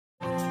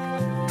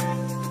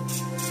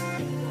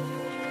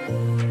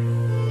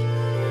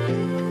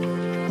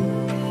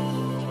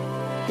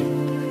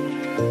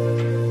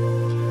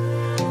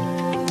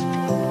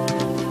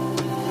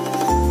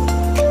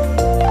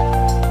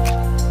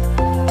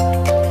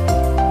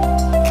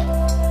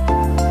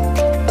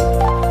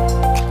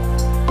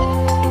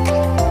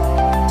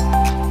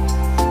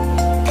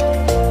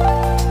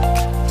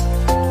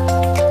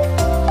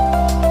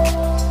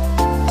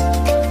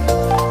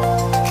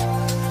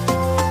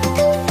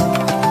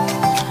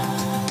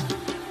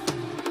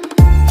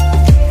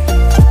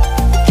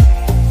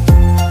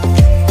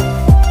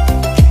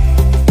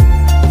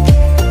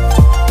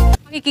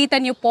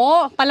makikita niyo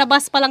po,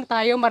 palabas pa lang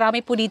tayo, marami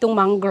po ditong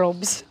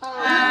mangroves.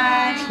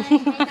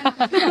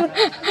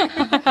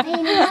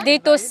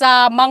 Dito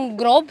sa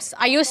mangroves,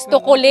 I used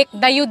to collect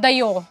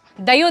dayo-dayo.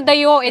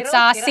 Dayo-dayo, it's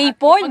a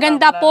seafood.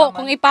 Ganda po,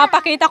 kung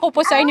ipapakita ko po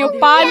sa inyo,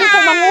 paano po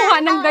manguha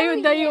ng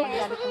dayo-dayo.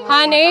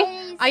 Honey,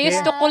 I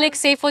used to collect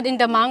seafood in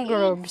the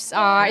mangroves.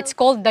 It's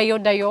called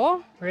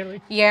dayo-dayo. Really?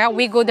 Yeah,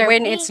 we go there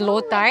when it's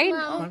low tide.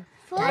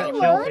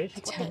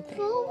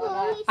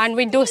 And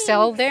we do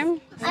sell them.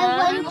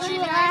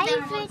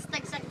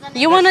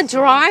 You wanna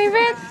drive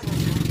it?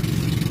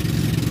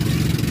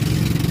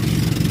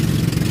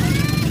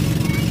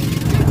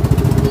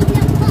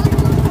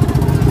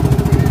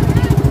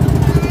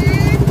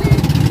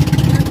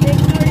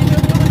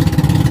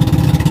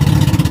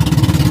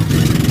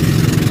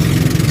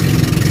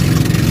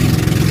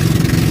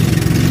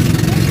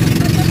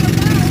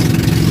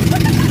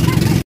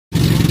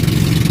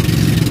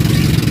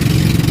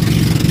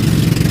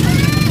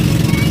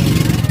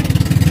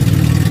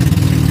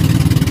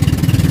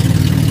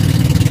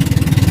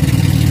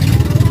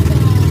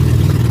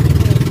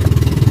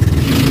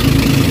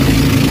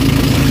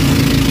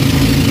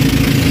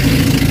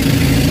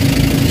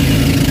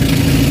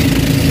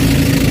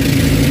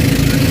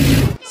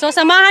 So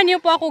samahan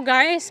niyo po ako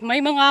guys, may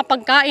mga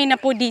pagkain na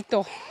po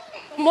dito.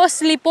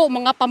 Mostly po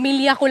mga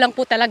pamilya ko lang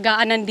po talaga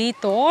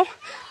nandito.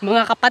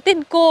 Mga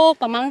kapatid ko,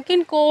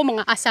 pamangkin ko,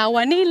 mga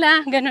asawa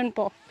nila, ganun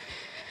po.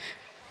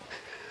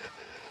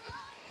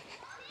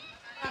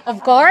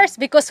 Of course,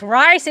 because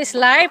rice is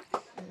life.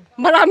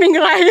 Maraming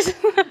rice.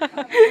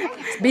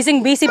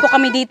 Busy po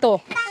kami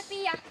dito.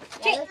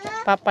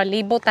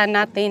 Papalibutan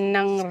natin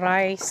ng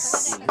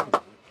rice.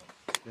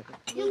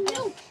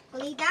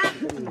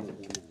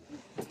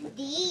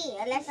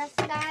 Let's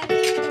start.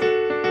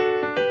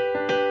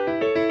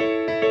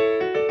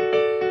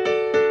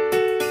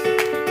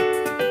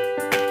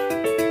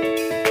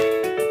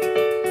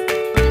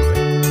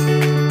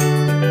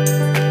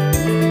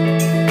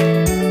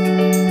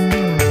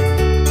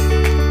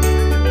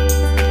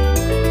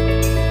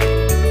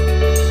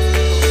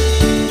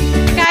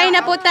 Kain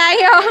na po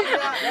tayo.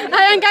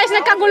 Ayan guys,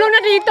 nagkagulo na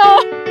dito.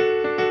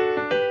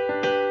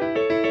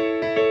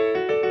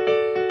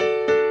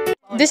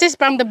 This is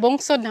from the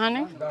bungsod,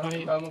 honey.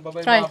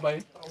 Try.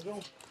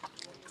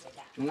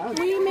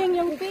 Swimming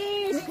yung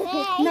fish.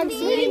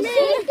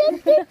 Nag-swimming.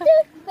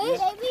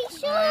 Baby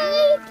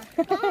shark.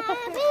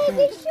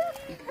 Baby shark.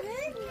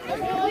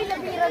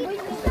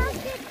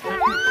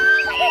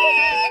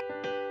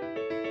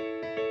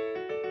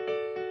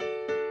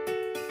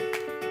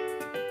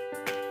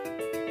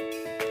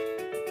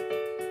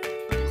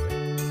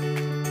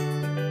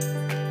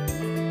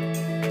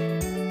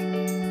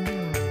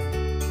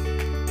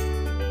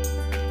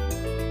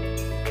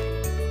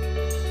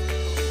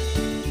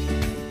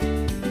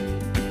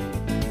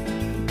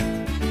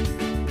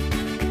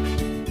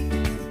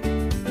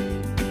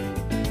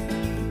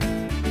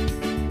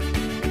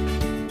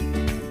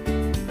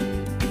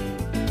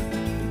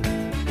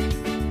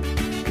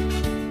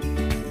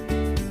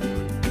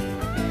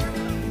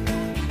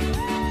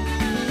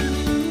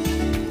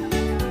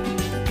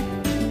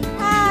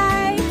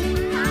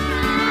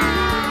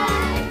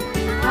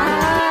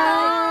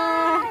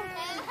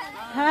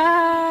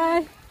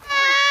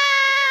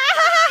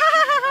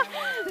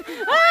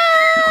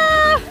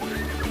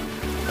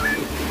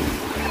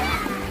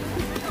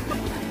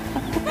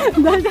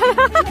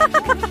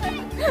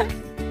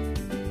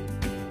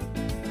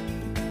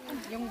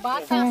 Yung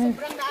bata,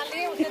 sobrang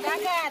naaliw sa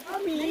dagat.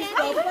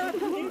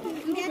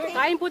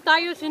 Kain po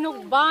tayo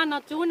sinugba na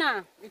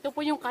tuna. Ito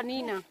po yung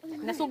kanina.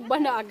 Nasugba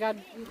na agad.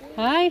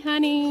 Hi,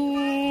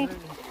 honey.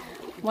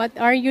 What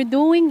are you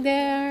doing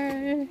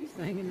there?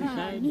 Staying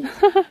inside.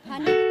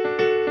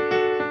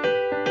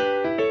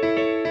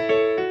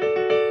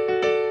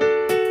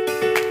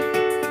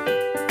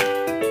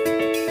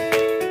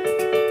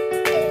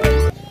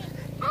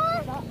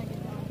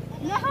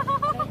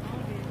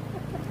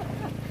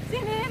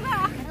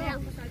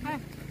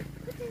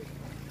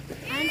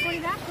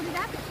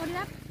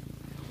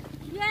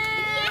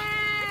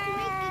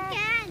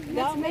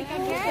 Let's make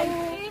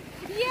again.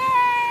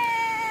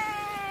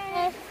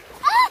 Yay!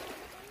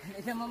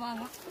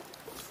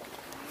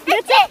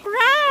 It's a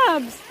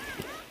crabs.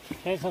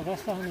 Hey,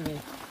 Sylvester, honey.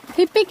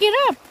 He picked it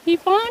up. He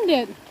found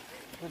it.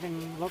 Let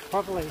him look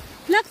properly.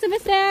 Look,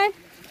 Sylvester.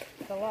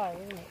 It's alive,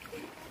 isn't it?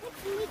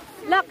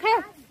 Look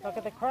here. Look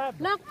at the crab.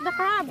 Look, the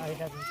crab. No, he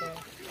doesn't care.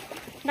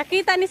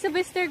 Nakita ni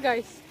Sylvester,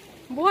 guys.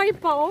 Buhay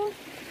pa, oh.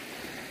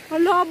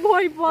 Hala,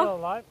 buhay pa. Still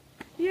alive?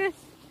 Yes.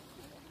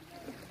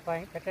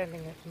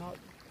 Pretending it's not.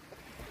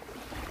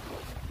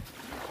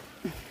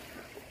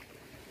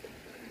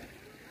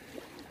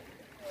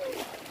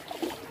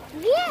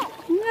 Yeah.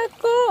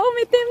 Naku,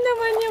 umitim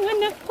naman yung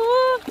anak ko.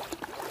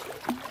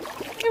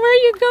 Where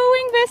are you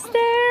going,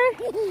 Bester?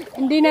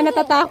 Hindi na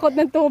natatakot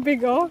ng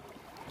tubig, oh.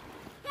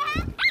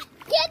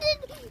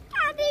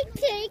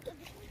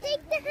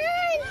 Take the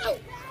hand.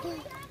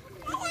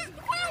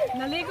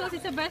 Naligo si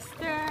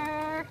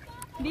Bester.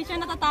 Hindi siya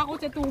natatakot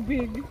sa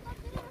tubig.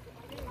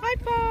 High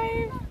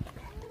five!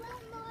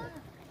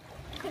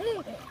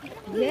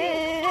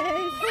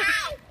 Yes!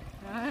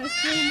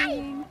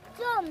 Swimming.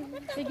 Jump.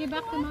 Sige,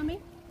 back to mommy.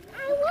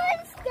 I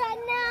want to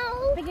now.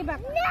 Sige,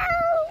 back. No.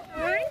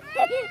 No.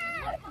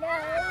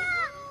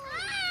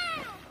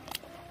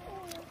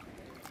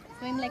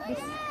 Swim like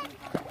this.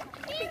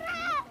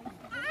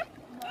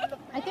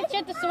 I teach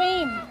you to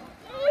swim.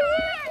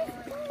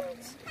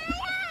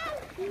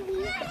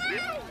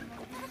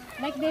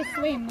 Like this,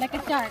 swim. Like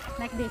a shark.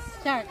 Like this,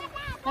 shark.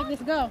 Like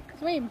this, go.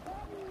 Swim.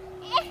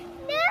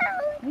 No.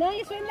 No,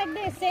 you swim like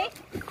this, see?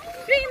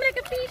 Swim like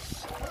a fish.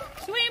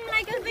 Swim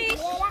like a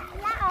fish.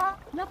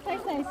 Look,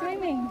 Sai,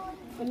 swimming.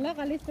 Wala,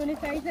 kalisto ni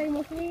Sai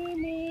mo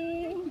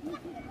swimming.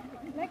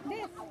 Like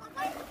this.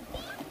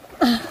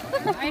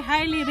 I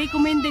highly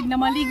recommended na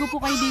maligo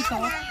po kayo dito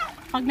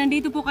pag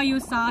nandito po kayo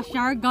sa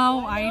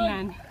Siargao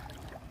Island.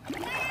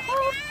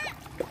 Oh.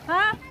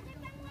 Ha?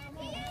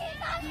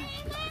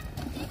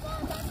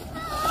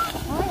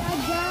 Ay,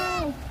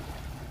 ajaw!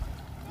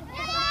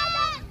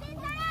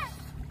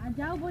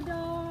 Ajaw,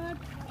 budot!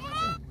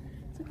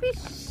 Sa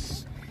fish!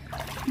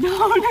 No,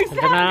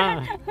 Ito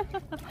na.